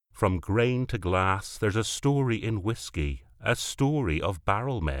From grain to glass, there's a story in whiskey, a story of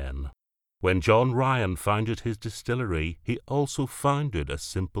barrel men. When John Ryan founded his distillery, he also founded a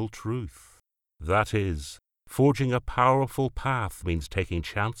simple truth. That is, forging a powerful path means taking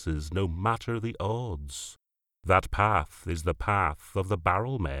chances no matter the odds. That path is the path of the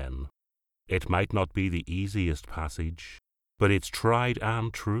barrel men. It might not be the easiest passage, but it's tried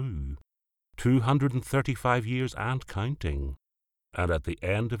and true. 235 years and counting. And at the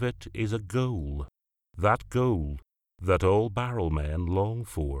end of it is a goal that all barrel men long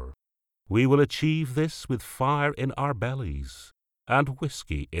for. We will achieve this with fire in our bellies and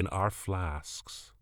whiskey in our flasks.